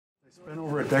Been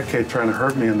over a decade trying to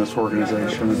hurt me in this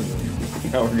organization.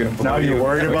 Now we're gonna blow Now you're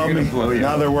worried about me?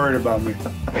 Now they're worried about me.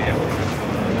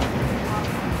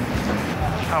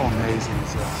 How amazing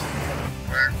is this?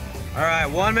 All right,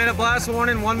 1 minute blast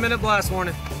warning, 1 minute blast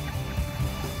warning.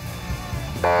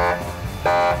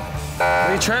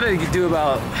 We try to do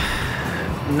about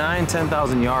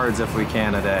 10,000 yards if we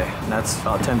can a day. And that's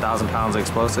about 10,000 pounds of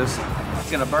explosives. It's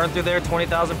gonna burn through there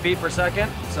 20,000 feet per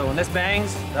second. So when this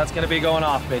bangs, that's gonna be going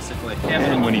off basically.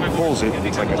 And when he pulls it,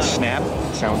 it's like a snap.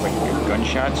 It sounds like a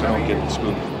gunshot, so don't get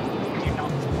spooked.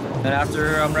 Then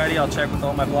after I'm ready, I'll check with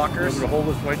all my blockers.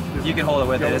 You can hold it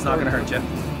with it, it's not gonna hurt you.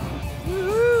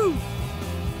 Woo!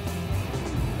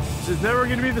 This is never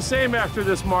gonna be the same after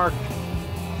this, Mark.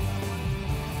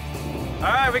 All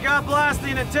right, we got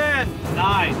blasting at 10,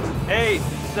 9, 8,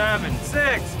 7,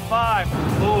 6, 5,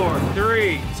 4,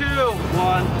 3, 2,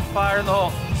 1. Fire in the hole,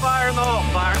 fire in the hole,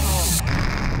 fire in the hole.